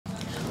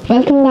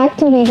Welcome back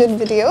to B-GHUD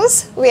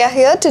Videos. We are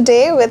here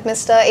today with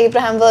Mr.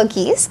 Abraham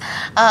Verghese.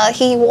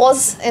 He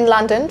was in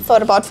London for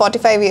about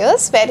 45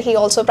 years, where he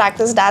also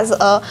practiced as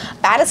a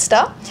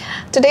barrister.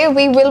 Today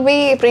we will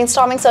be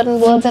brainstorming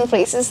certain words and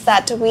phrases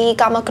that we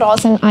come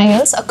across in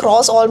IELTS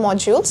across all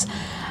modules.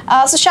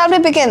 So shall we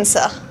begin,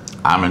 sir?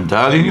 I'm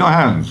entirely in your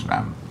hands,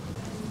 ma'am.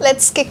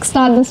 Let's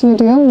kickstart this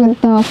video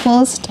with the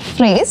first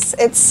phrase.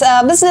 It's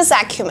business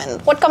acumen.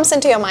 What comes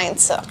into your mind,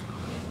 sir?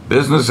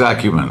 Business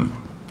acumen.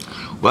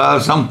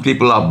 Well, some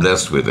people are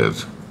blessed with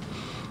it.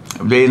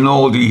 They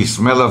know the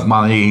smell of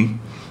money,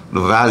 the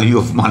value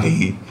of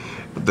money,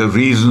 the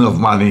reason of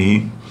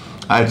money.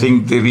 I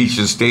think they reach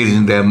a stage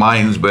in their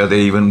minds where they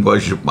even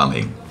worship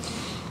money.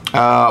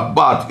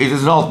 But it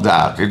is not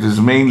that. It is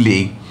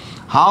mainly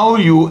how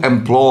you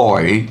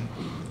employ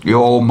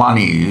your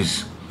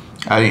monies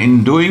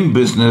in doing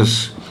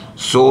business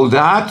so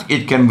that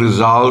it can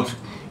result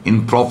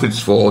in profits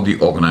for the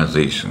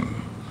organization.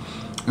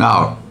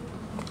 Now,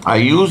 I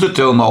use the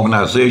term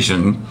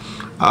organization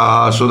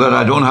so that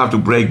I don't have to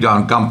break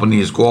down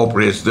companies,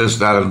 corporates, this,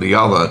 that, and the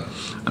other,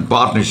 and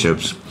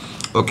partnerships,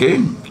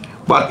 okay?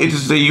 But it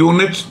is the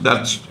unit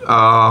that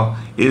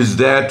is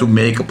there to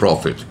make a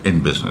profit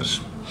in business.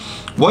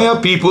 Why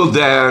are people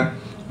there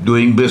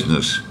doing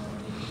business?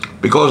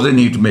 Because they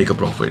need to make a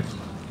profit.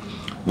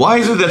 Why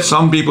is it that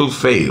some people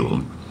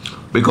fail?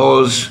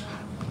 Because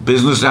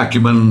business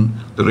acumen,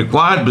 the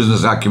required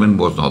business acumen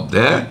was not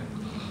there.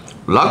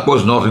 Luck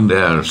was not in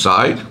their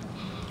side,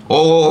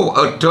 or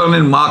a turn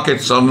in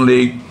market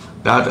suddenly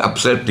that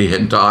upset the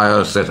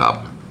entire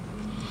setup.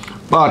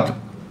 But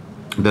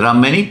there are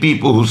many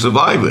people who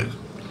survive it,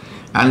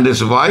 and the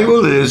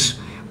survival is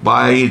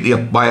by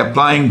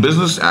applying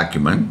business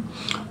acumen,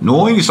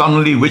 knowing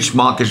suddenly which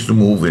markets to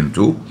move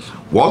into,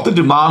 what the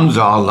demands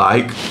are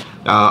like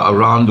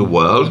around the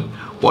world,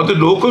 what the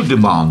local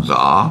demands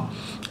are,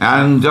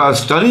 and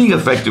studying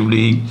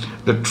effectively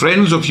the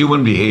trends of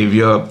human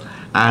behavior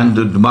and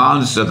the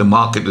demands that the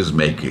market is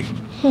making.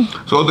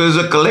 So there's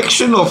a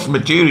collection of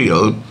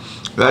material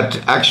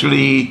that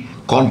actually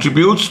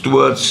contributes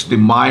towards the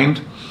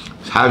mind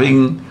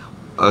having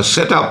a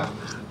setup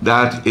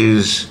that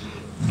is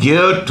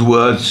geared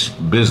towards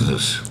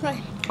business.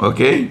 Right.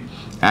 Okay?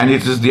 And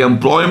it is the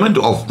employment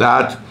of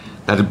that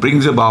it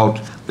brings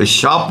about the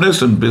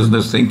sharpness in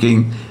business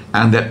thinking,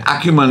 and that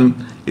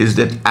acumen is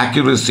that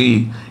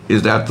accuracy,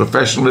 is that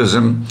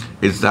professionalism,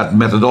 is that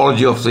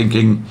methodology of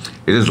thinking.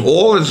 It is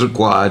all that's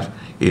required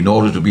in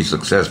order to be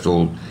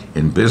successful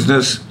in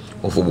business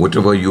or for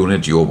whatever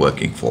unit you're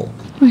working for.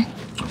 Right.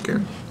 Okay.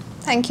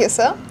 Thank you,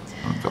 sir.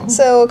 Okay.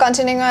 So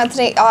continuing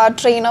our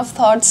train of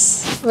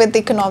thoughts with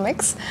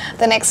economics,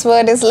 the next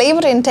word is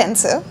labor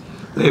intensive.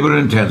 Labor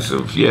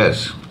intensive,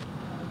 yes.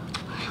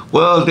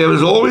 Well, there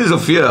is always a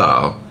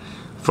fear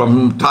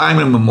from time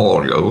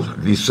immemorial,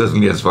 at least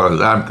certainly as far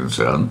as I'm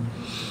concerned,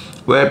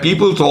 where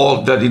people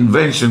thought that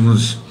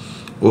inventions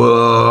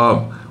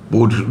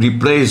would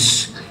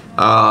replace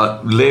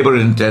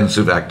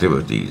labor-intensive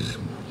activities.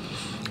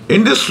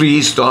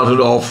 Industry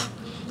started off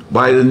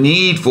by the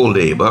need for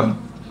labor,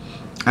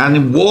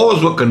 and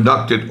wars were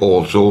conducted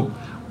also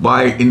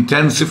by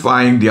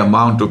intensifying the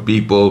amount of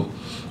people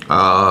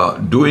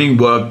doing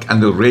work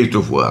and the rate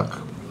of work.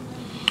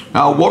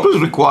 Now, what was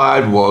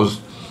required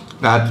was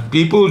that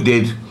people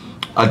did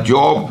a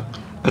job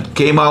that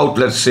came out,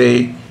 let's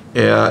say,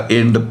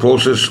 in the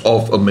process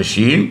of a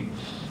machine,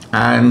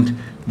 and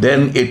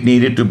then it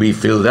needed to be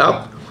filled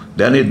up,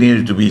 then it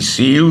needed to be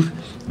sealed,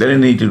 then it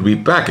needed to be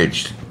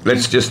packaged.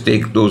 Let's just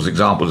take those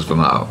examples for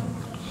now.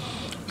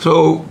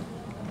 So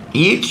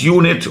each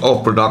unit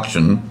of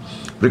production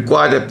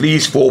required at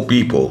least 4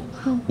 people,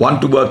 one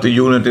to work the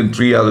unit and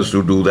 3 others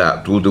to do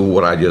that, to do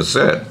what I just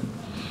said.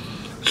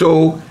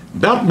 So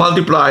that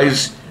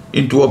multiplies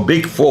into a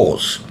big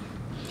force.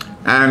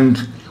 And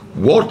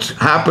what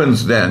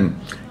happens then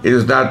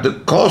is that the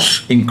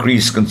costs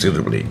increase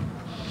considerably.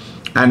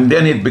 And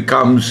then it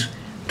becomes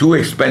too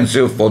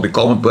expensive for the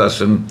common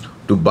person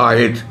to buy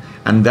it,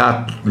 and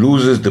that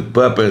loses the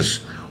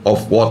purpose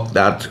of what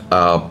that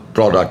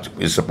product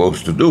is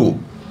supposed to do.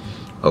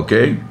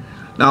 Okay?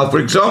 Now, for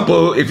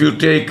example, if you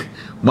take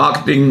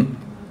marketing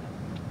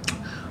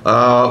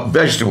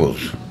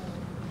vegetables,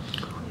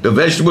 the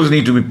vegetables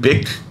need to be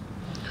picked,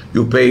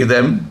 you pay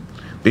them.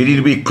 They need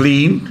to be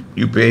cleaned,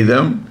 you pay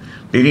them.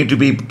 They need to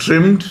be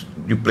trimmed,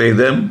 you pay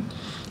them.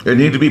 They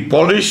need to be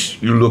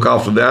polished, you look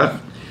after that.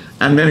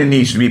 And then it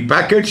needs to be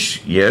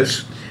packaged,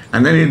 yes.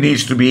 And then it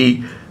needs to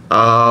be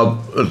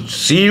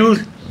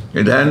sealed.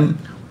 And then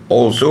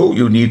also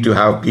you need to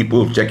have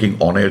people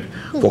checking on it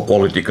for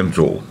quality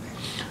control.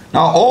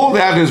 Now, all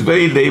that is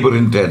very labor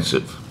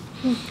intensive.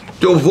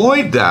 To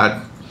avoid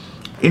that,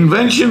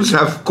 inventions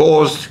have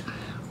caused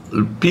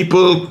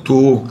people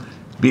to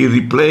be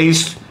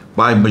replaced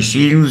by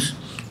machines,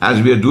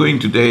 as we are doing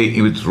today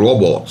with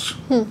robots.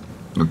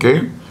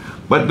 Okay?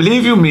 But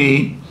believe you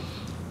me,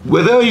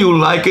 whether you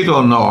like it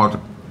or not,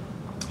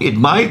 it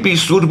might be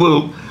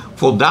suitable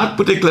for that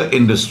particular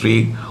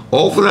industry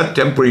or for that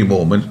temporary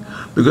moment,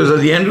 because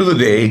at the end of the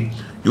day,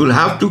 you'll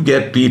have to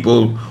get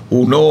people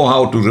who know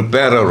how to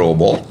repair a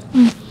robot,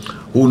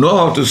 who know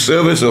how to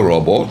service a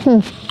robot,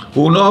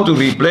 who know how to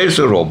replace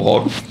a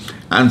robot,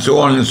 and so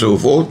on and so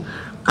forth.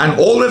 And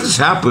all that has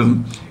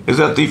happened is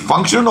that the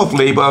function of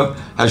labor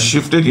has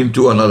shifted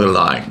into another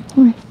line.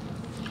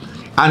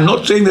 I'm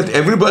not saying that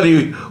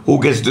everybody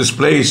who gets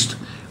displaced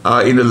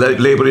in a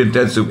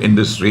labor-intensive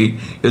industry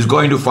is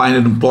going to find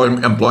an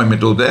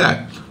employment over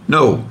there.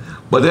 No.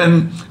 But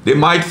then they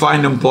might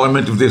find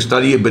employment if they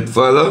study a bit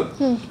further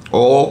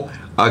or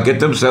get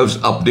themselves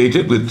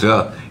updated with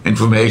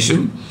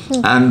information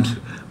and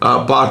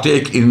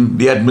partake in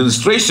the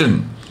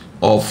administration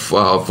of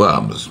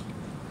firms.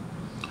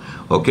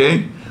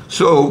 Okay?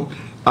 So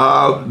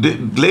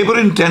the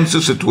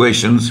labor-intensive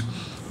situations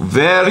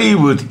vary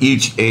with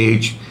each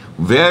age,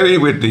 vary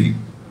with the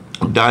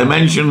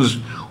dimensions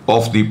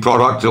of the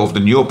product, of the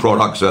new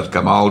products that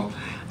come out,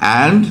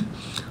 and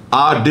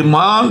our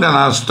demand and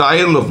our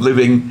style of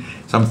living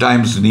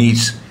sometimes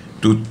needs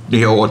to,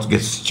 what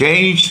gets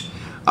changed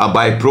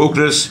by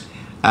progress,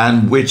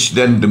 and which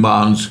then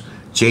demands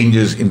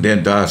changes in the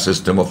entire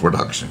system of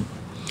production.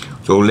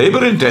 So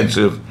labor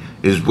intensive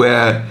is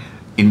where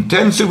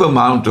intensive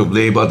amount of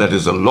labor, that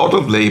is a lot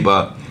of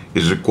labor,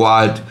 is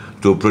required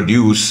to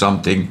produce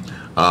something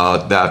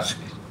that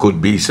could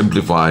be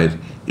simplified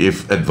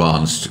if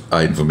advanced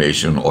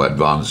information or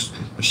advanced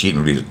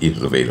machinery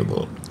is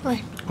available.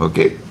 Right.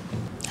 Okay?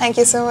 Thank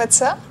you so much,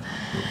 sir.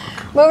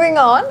 Moving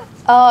on,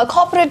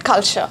 corporate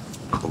culture.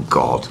 Oh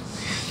God.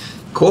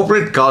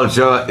 Corporate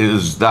culture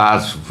is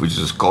that which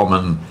is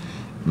common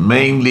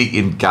mainly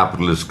in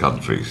capitalist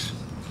countries.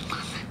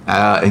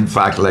 In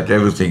fact, like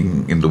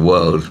everything in the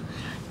world,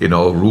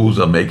 rules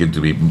are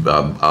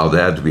are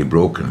there to be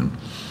broken.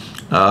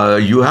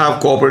 You have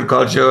corporate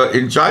culture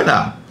in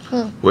China,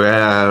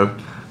 where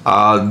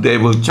they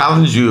will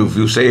challenge you if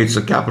you say it's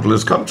a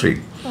capitalist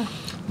country.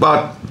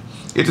 But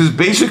it is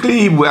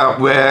basically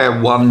where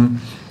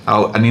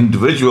an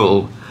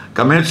individual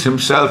commits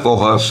himself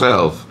or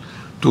herself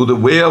to the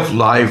way of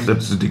life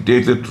that's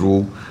dictated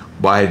through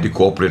by the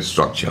corporate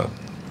structure.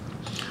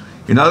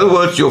 In other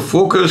words, your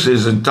focus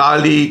is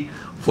entirely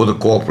for the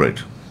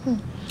corporate.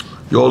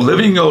 You're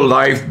living your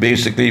life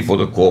basically for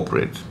the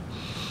corporate.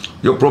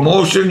 Your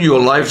promotion, your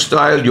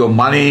lifestyle, your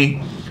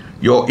money,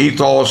 your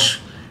ethos,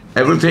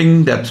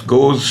 everything that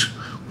goes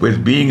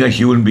with being a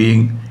human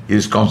being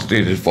is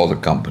concentrated for the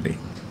company.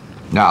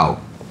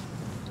 Now,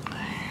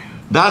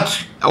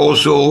 that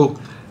also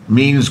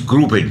means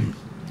grouping.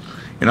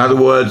 In other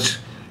words,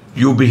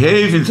 you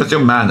behave in such a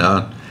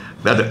manner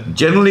that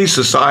generally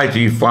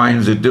society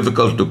finds it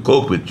difficult to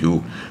cope with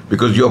you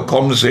because your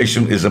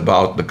conversation is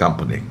about the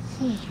company.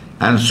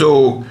 And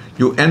so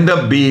you end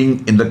up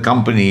being in the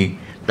company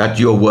that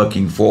you're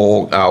working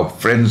for,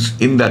 friends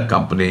in that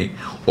company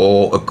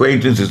or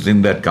acquaintances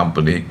in that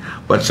company,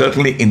 but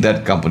certainly in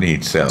that company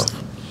itself.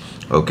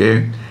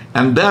 Okay?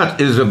 And that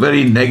is a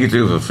very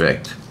negative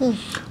effect.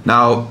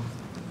 Now,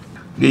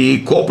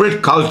 the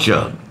corporate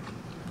culture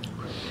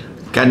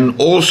can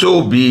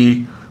also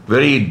be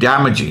very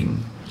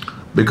damaging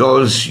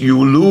because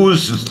you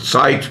lose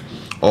sight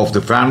of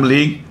the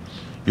family,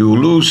 you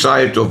lose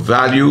sight of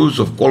values,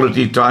 of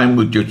quality time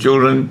with your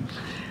children,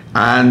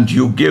 and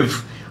you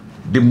give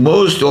the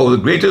most or the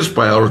greatest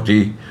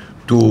priority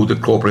to the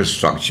corporate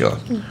structure.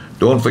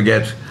 Don't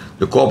forget,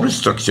 the corporate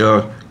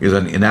structure is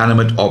an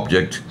inanimate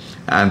object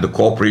and the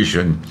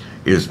corporation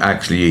is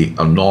actually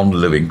a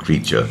non-living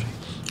creature.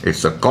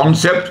 It's a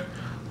concept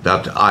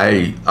that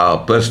I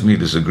personally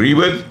disagree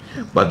with,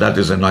 but that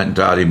is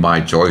entirely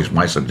my choice,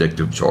 my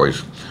subjective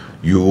choice.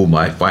 You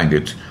might find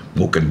it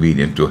more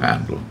convenient to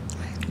handle.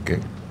 Okay.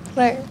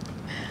 Right.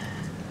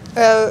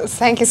 Well,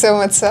 thank you so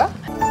much, sir.